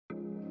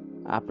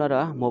আপনারা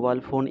mobile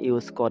phone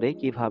use করে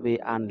কিভাবে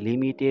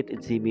আনলিমিটেড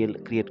জিমেইল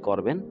ক্রিয়েট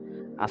করবেন,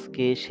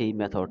 আজকে সেই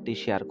মেথডটি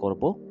শেয়ার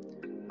করব।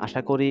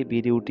 আশা করি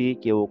ভিডিওটি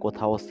কেউ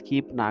কোথাও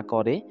স্কিপ না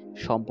করে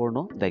সম্পূর্ণ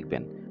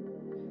দেখবেন।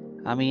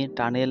 আমি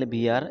টানেল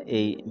ভিআর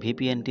এই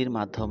ভিপিএনটির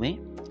মাধ্যমে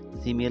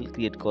জিমেইল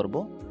ক্রিয়েট করব।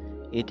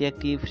 এটি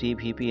একটি ফ্রি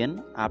ভিপিএন।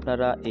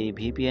 আপনারা এই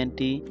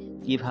ভিপিএনটি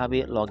কিভাবে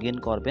লগ ইন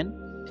করবেন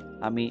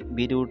আমি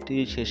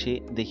ভিডিওটির শেষে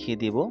দেখিয়ে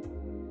দেব।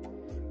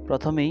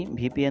 প্রথমেই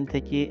ভিপিএন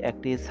থেকে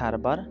একটি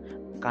সার্ভার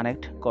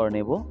কানেক্ট করে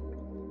নেব।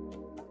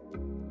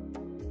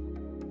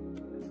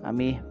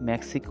 আমি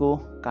মেক্সিকো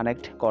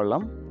কানেক্ট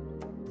করলাম।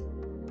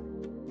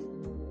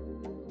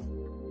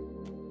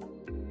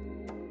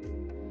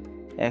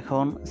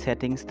 এখন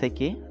সেটিংস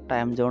থেকে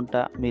টাইম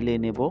জোনটা মিলিয়ে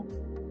নেব।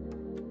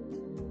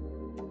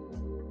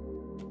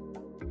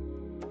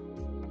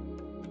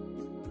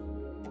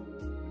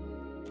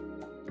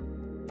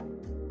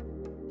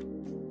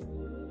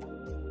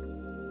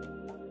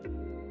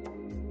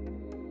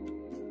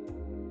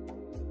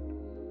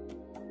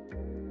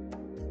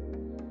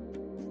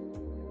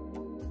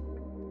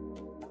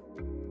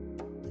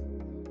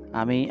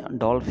 আমি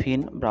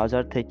ডলফিন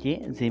ব্রাউজার থেকে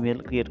জিমেইল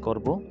ক্রিয়েট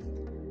করব।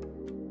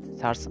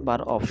 সার্চ বার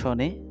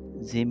অপশনে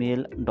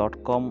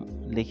gmail.com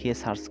লিখে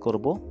সার্চ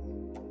করব।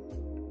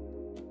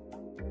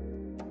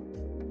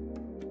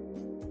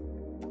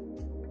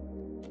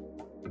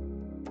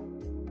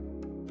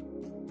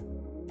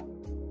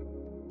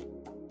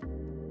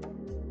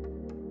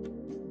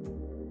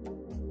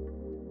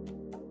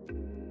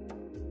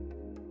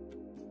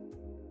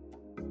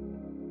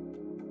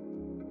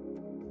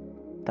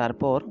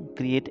 তারপর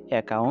create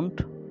account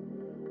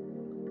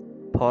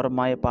for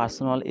my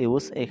personal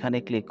use এখানে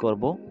ক্লিক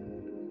করব।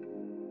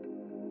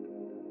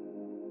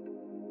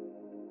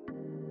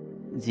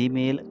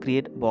 জিমেইল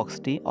ক্রিয়েট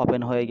বক্সটি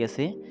ওপেন হয়ে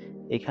গেছে।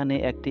 এখানে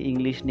একটি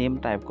ইংলিশ নেম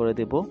টাইপ করে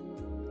দেব।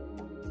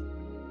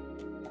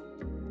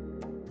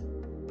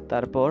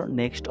 তারপর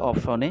নেক্সট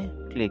অপশনে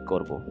ক্লিক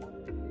করব।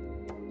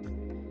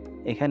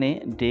 এখানে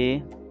ডে,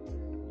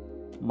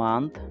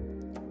 মান্থ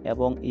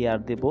এবং ইয়ার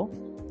দেব।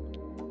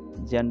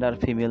 জেন্ডার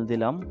ফিমেল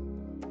দিলাম।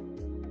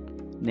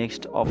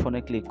 নেক্সট অপশনে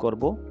ক্লিক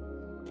করব।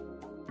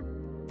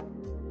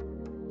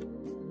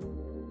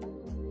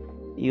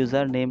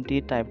 ইউজার নেমটি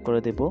টাইপ করে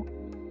দেব।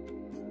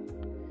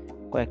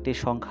 কয়েকটি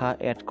সংখ্যা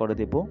অ্যাড করে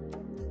দেব।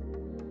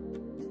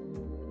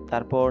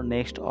 তারপর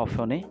নেক্সট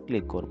অপশনে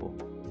ক্লিক করব।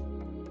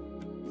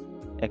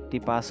 একটি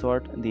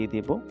পাসওয়ার্ড দিয়ে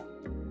দেব।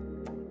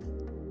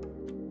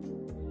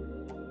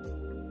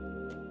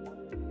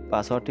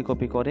 পাসওয়ার্ডটি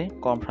কপি করে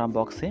কনফার্ম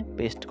বক্সে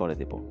পেস্ট করে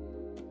দেব।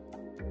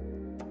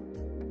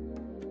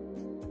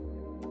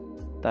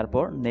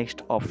 তারপর নেক্সট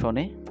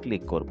অপশনে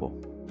ক্লিক করব।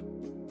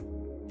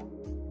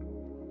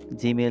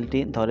 জিমেইলটি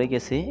ধরে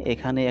গেছে।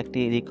 এখানে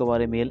একটি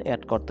রিকভারি মেল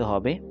অ্যাড করতে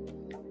হবে।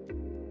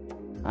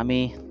 আমি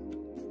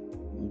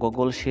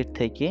গুগল শিট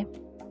থেকে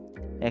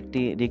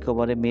একটি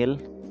রিকভারি মেল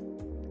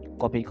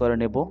কপি করে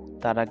নেব।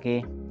 তার আগে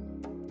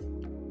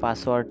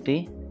পাসওয়ার্ডটি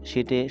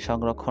শিটে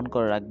সংরক্ষণ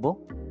করে রাখব।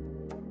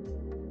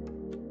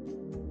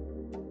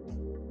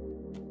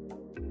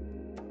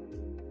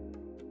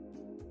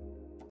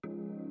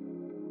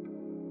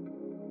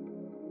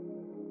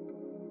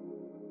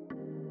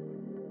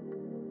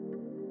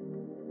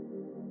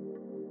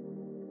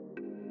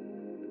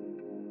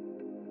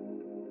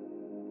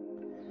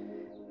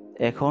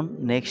 এখন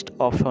নেক্সট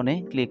অপশনে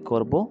ক্লিক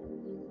করব।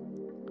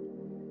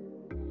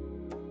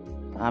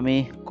 আমি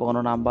কোনো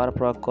নাম্বার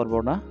প্রয়োগ করব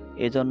না,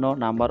 এজন্য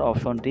নাম্বার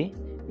অপশনটি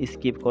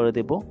স্কিপ করে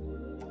দেব।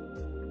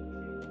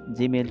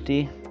 জিমেইলটি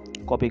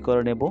কপি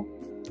করে নেব।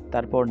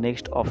 তারপর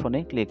নেক্সট অপশনে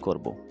ক্লিক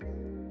করব।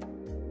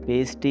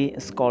 পেজটি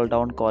স্ক্রল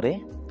ডাউন করে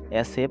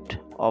অ্যাকসেপ্ট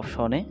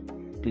অপশনে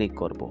ক্লিক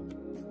করব।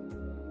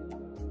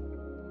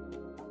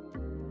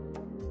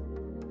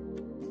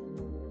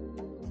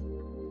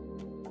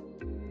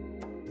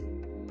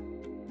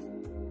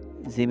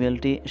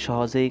 জিমেইলটি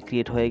সহজেই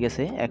ক্রিয়েট হয়ে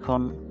গেছে।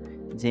 এখন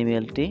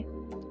জিমেইলটি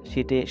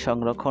শিটে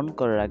সংরক্ষণ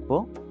করে রাখব।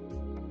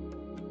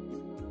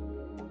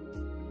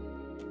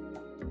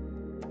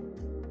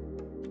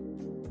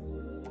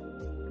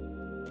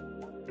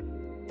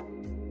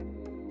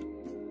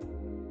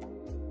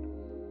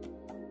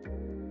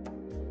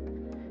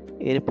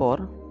 এরপর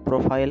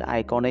প্রোফাইল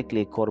আইকনে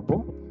ক্লিক করব।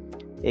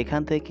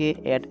 এখান থেকে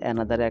অ্যাড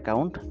অ্যানাদার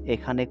অ্যাকাউন্ট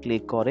এখানে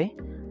ক্লিক করে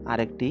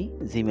আরেকটি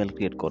জিমেইল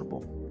ক্রিয়েট করব।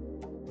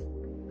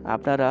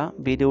 আপনারা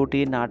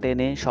ভিডিওটি না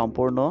টেনে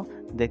সম্পূর্ণ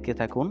দেখতে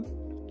থাকুন।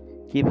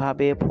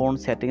 কিভাবে ফোন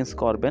সেটিংস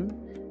করবেন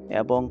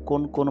এবং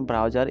কোন কোন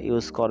ব্রাউজার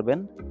ইউজ করবেন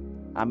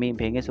আমি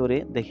ভেঙে চুরে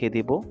দেখিয়ে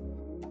দিব।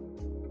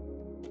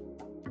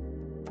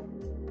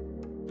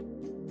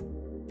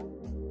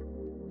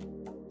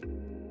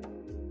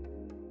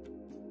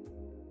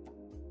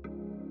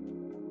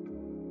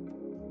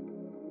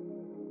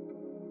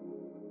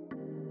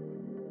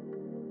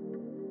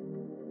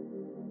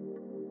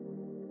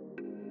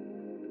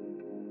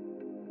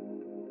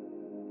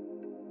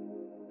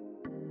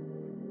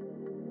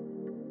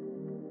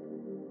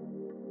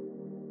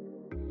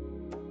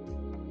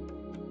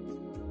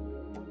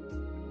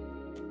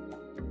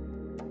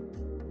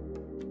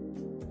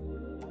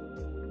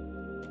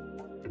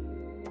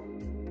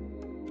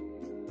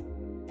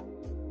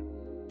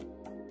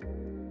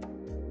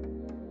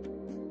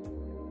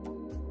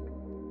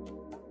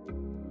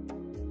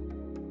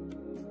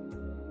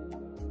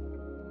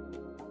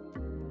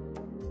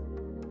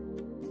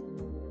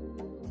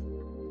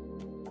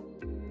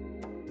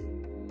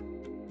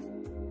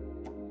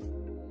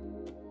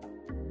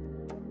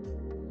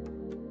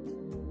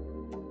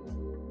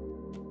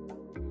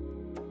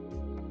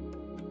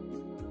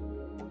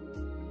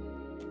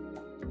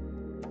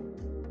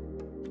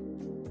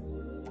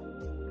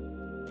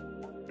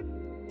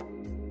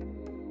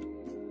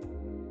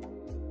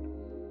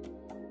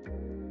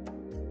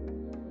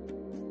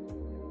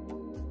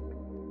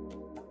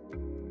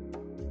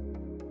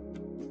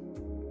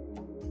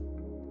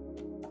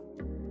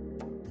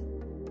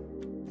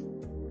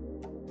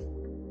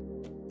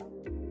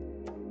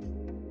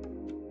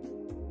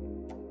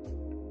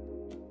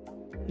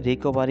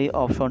 রিকভারি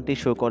অপশনটি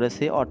শো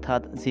করেছে,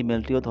 অর্থাৎ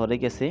জিমেলটিও ধরে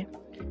গেছে।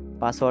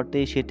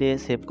 পাসওয়ার্ডটি সেটে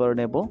সেভ করে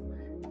নেব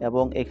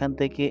এবং এখান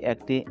থেকে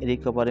একটি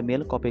রিকভারি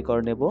মেল কপি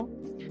করে নেব,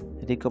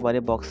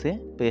 রিকভারি বক্সে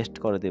পেস্ট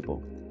করে দেব।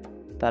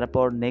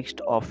 তারপর নেক্সট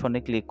অপশনে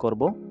ক্লিক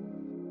করব।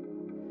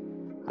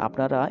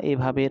 আপনারা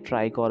এভাবে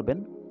ট্রাই করবেন,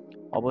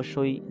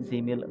 অবশ্যই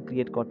জিমেল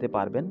ক্রিয়েট করতে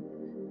পারবেন,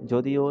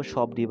 যদিও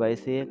সব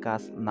ডিভাইসে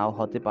কাজ নাও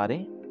হতে পারে।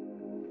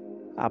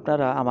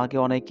 আপনারা আমাকে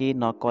অনেকেই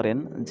নক করেন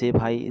যে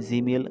ভাই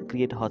জিমেল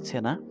ক্রিয়েট হচ্ছে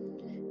না,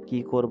 কি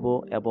করব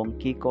এবং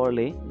কি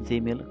করলে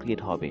জিমেল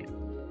ক্রিয়েট হবে।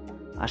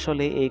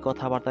 আসলে এই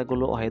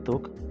কথাবার্তাগুলো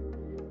অহেতুক,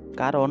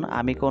 কারণ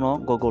আমি কোনো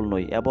গুগল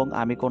নই এবং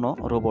আমি কোনো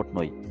রোবট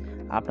নই।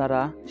 আপনারা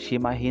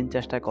সীমাহীন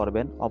চেষ্টা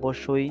করবেন,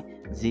 অবশ্যই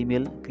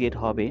জিমেল ক্রিয়েট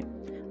হবে।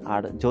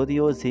 আর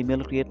যদিও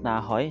জিমেল ক্রিয়েট না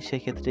হয়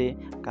সেক্ষেত্রে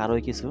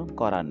কারোই কিছু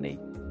করার নেই।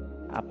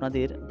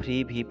 আপনাদের ফ্রি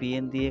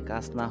ভিপিএন দিয়ে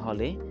কাজ না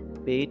হলে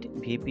পেইড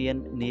ভিপিএন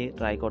নিয়ে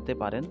ট্রাই করতে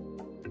পারেন।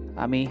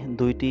 আমি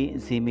 2টি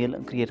জিমেল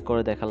ক্রিয়েট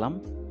করে দেখালাম।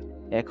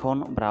 এখন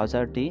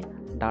ব্রাউজারটি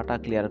ডাটা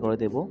ক্লিয়ার করে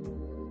দেব।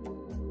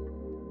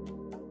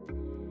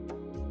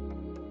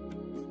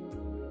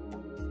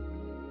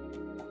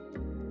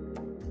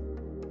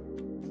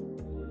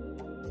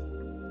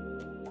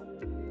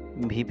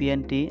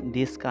 ভিপিএনটি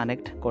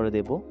ডিসকানেক্ট করে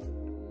দেব।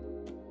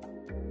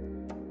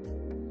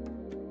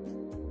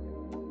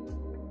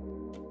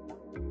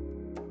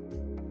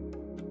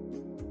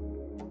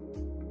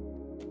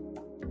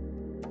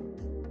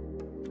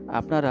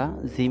 আপনারা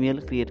জিমেল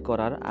ক্রিয়েট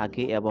করার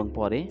আগে এবং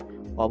পরে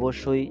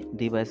অবশ্যই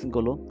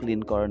ডিভাইসগুলো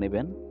ক্লিন করে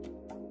নেবেন।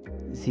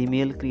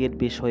 জিমেল ক্রিয়েট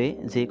বিষয়ে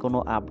যে কোনো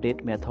আপডেট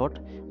মেথড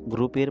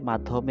গ্রুপের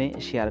মাধ্যমে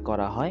শেয়ার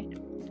করা হয়।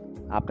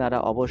 আপনারা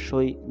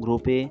অবশ্যই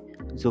গ্রুপে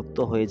যুক্ত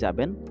হয়ে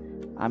যাবেন।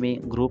 আমি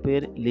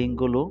গ্রুপের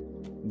লিঙ্কগুলো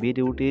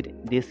ভিডিওটির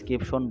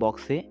ডেসক্রিপশন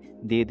বক্সে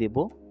দিয়ে দেব।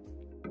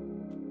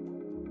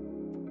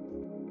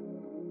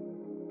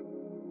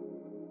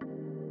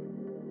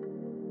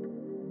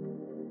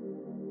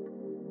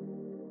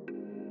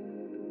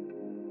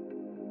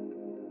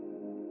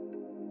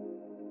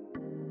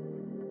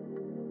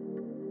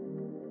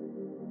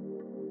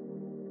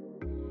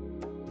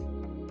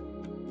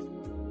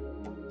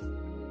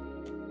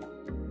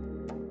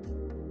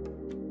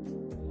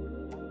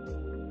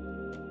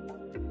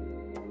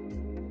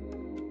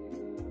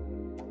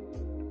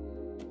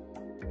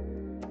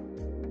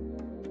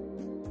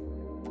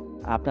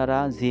 আপনারা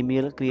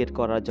জিমেল ক্রিয়েট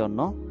করার জন্য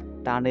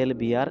টানেল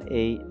বিআর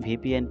এই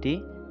ভিপিএনটি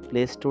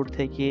প্লে স্টোর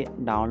থেকে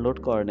ডাউনলোড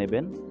করে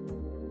নেবেন।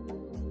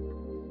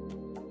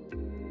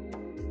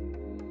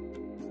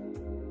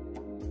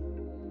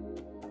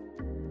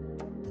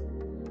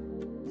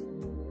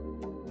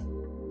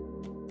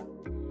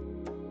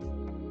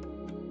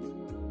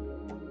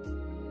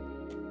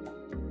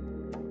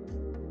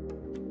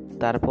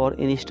 তারপর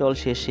ইনস্টল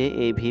শেষে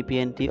এই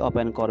ভিপিএনটি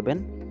ওপেন করবেন।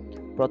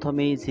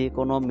 প্রথমেই যে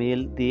কোনো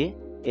মেল দিয়ে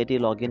এটি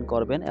লগ ইন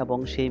করবেন এবং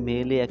সেই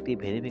মেইলে একটি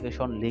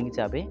ভেরিফিকেশন লিঙ্ক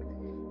যাবে।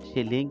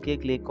 সেই লিঙ্কে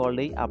ক্লিক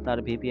করলেই আপনার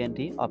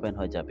ভিপিএনটি ওপেন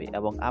হয়ে যাবে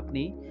এবং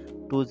আপনি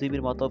 2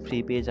 জিবির মতো ফ্রি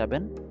পেয়ে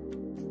যাবেন।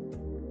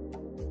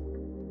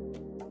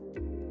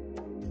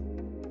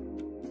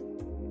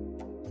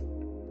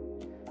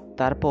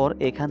 তারপর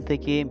এখান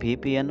থেকে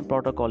ভিপিএন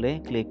প্রটোকলে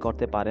ক্লিক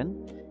করতে পারেন।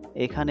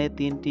 এখানে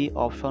 3টি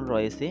অপশন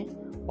রয়েছে,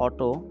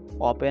 অটো,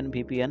 ওপেন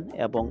ভিপিএন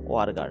এবং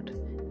ওয়ারগার্ড।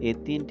 এই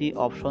 3টি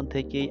অপশন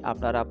থেকেই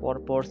আপনারা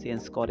পরপর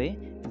চেঞ্জ করে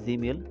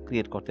জিমেল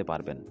ক্রিয়েট করতে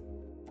পারবেন।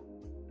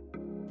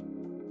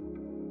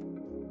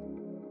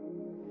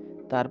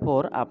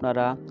 তারপর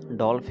আপনারা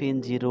ডলফিন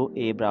 0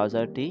 এই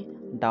ব্রাউজারটি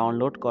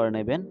ডাউনলোড করে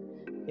নেবেন।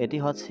 এটি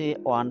হচ্ছে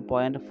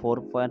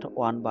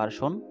 1.4.1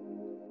 ভার্সন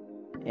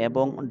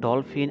এবং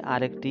ডলফিন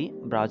আরেকটি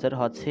ব্রাউজার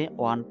হচ্ছে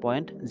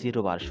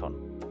 1.0 ভার্সন।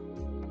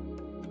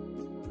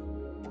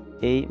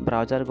 এই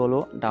ব্রাউজারগুলো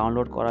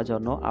ডাউনলোড করার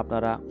জন্য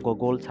আপনারা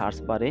গুগল সার্চ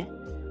বারে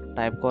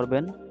টাইপ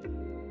করবেন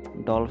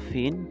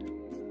ডলফিন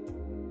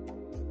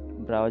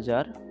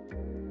ব্রাউজার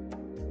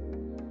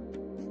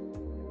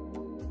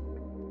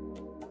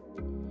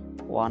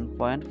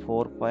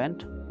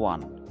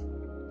 1.4.1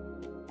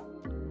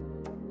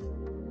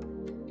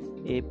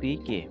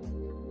 APK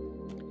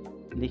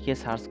লিখে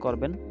সার্চ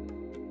করবেন।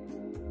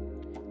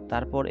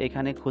 তারপর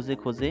এখানে খুঁজে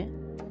খুঁজে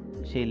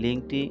সেই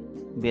লিঙ্কটি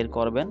বের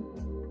করবেন।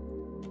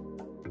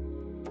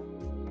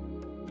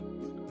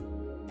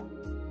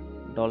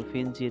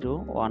 Dolphin 0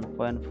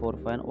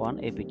 1.4.1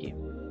 APK।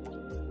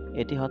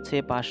 এটি হচ্ছে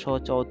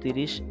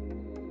 534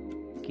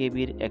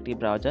 কেবির একটি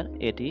ব্রাউজার।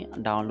 এটি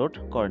ডাউনলোড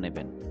করে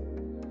নেবেন।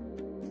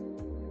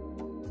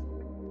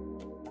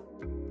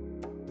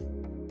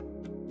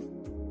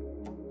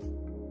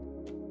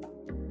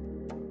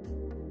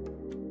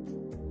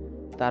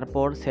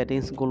 তারপর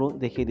সেটিংসগুলো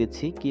দেখিয়ে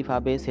দিচ্ছি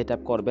কিভাবে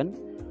সেটআপ করবেন।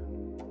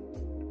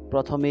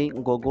 প্রথমেই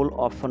গুগল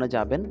অপশনে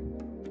যাবেন।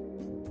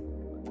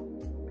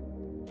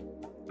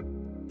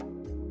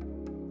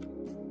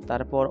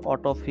 তারপর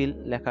অটোফিল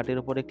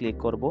লেখাটির উপরে ক্লিক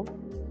করব।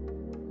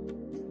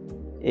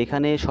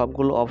 এখানে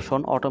সবগুলো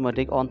অপশন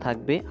অটোমেটিক অন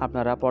থাকবে,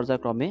 আপনারা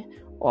পর্যায়ক্রমে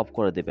অফ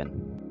করে দেবেন।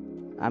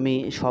 আমি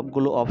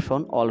সবগুলো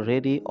অপশন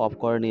অলরেডি অফ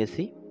করে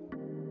নিয়েছি।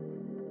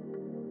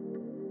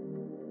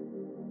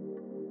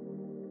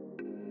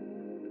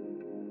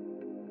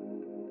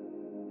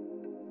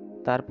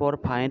 তারপর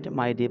ফাইন্ড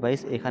মাই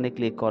ডিভাইস এখানে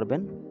ক্লিক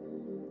করবেন,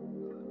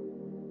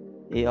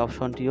 এই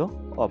অপশনটিও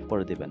অফ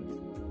করে দিবেন।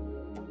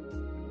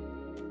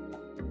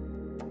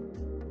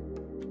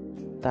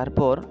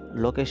 তারপর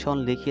লোকেশন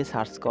লিখে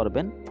সার্চ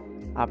করবেন।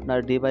 আপনার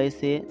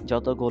ডিভাইসে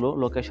যতগুলো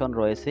লোকেশন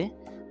রয়েছে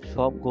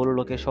সবগুলো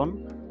লোকেশন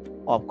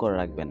অফ করে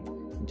রাখবেন।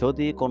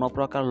 যদি কোনো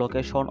প্রকার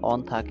লোকেশন অন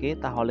থাকে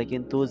তাহলে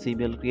কিন্তু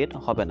জিমেল ক্রিয়েট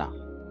হবে না।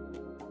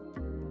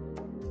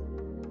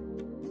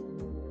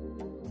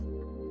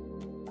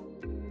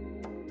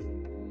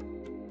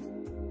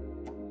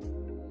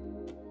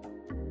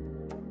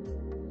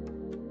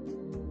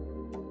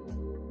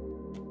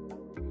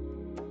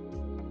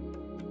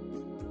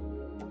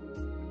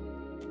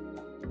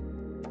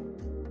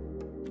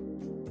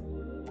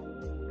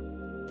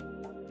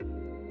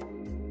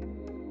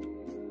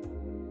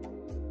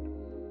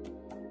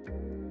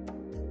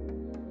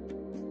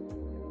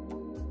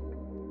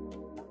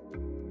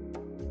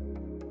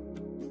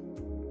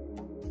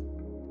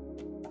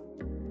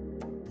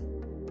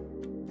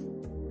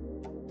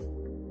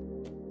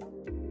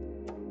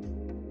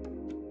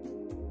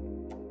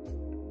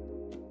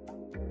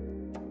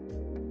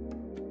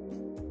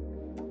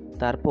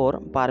 তারপর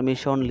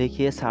পারমিশন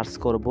লিখে সার্চ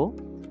করব।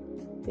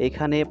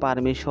 এখানে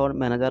পারমিশন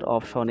ম্যানেজার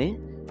অপশনে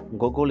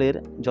গুগলের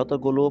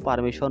যতগুলো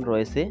পারমিশন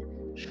রয়েছে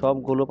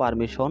সবগুলো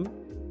পারমিশন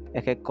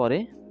এক এক করে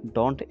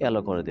ডোন্ট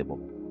অ্যালো করে দেব।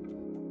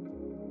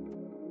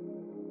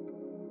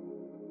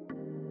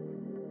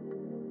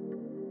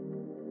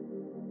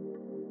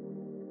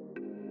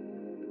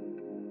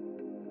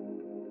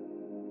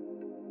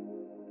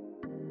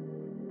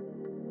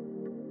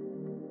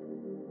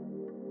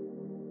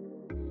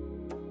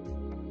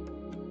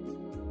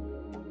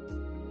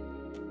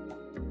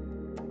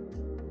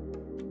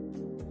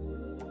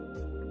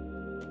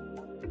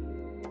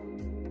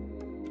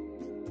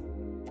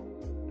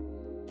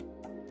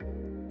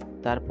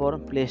 তারপর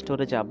প্লে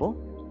স্টোরে যাব।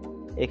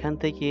 এখান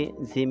থেকে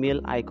জিমেল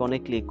আইকনে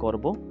ক্লিক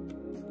করব।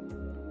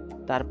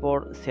 তারপর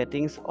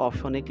সেটিংস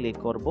অপশনে ক্লিক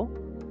করব।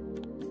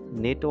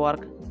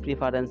 নেটওয়ার্ক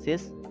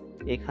প্রিফারেন্সেস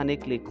এখানে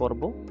ক্লিক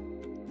করব।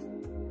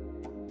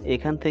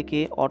 এখান থেকে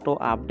অটো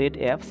আপডেট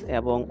অ্যাপস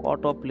এবং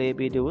অটো প্লে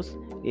ভিডিওস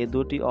এই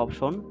দুটি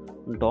অপশন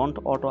ডোন্ট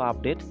অটো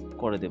আপডেটস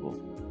করে দেব।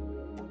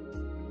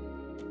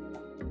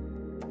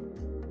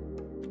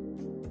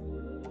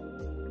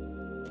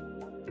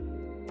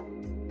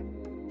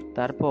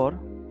 তারপর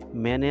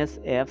ম্যানেজ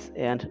অ্যাপস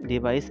অ্যান্ড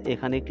ডিভাইস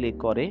এখানে ক্লিক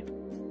করে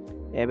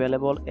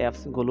অ্যাভেলেবল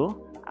অ্যাপসগুলো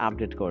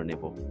আপডেট করে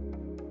নেব।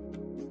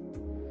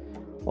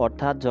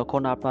 অর্থাৎ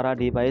যখন আপনারা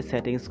ডিভাইস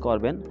সেটিংস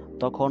করবেন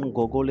তখন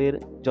গুগলের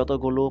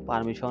যতগুলো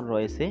পারমিশন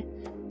রয়েছে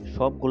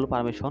সবগুলো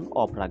পারমিশন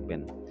অফ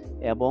রাখবেন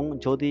এবং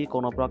যদি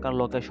কোনো প্রকার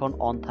লোকেশন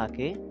অন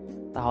থাকে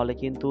তাহলে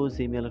কিন্তু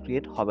জিমেল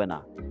ক্রিয়েট হবে না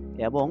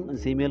এবং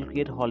জিমেল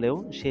ক্রিয়েট হলেও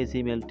সেই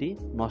জিমেলটি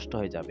নষ্ট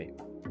হয়ে যাবে।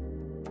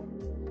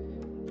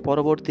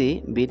 পরবর্তী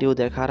ভিডিও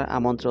দেখার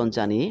আমন্ত্রণ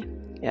জানিয়ে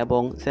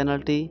এবং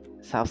চ্যানেলটি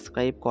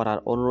সাবস্ক্রাইব করার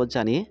অনুরোধ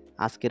জানিয়ে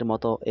আজকের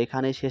মতো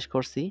এখানেই শেষ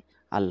করছি।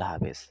 আল্লাহ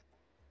হাফেজ।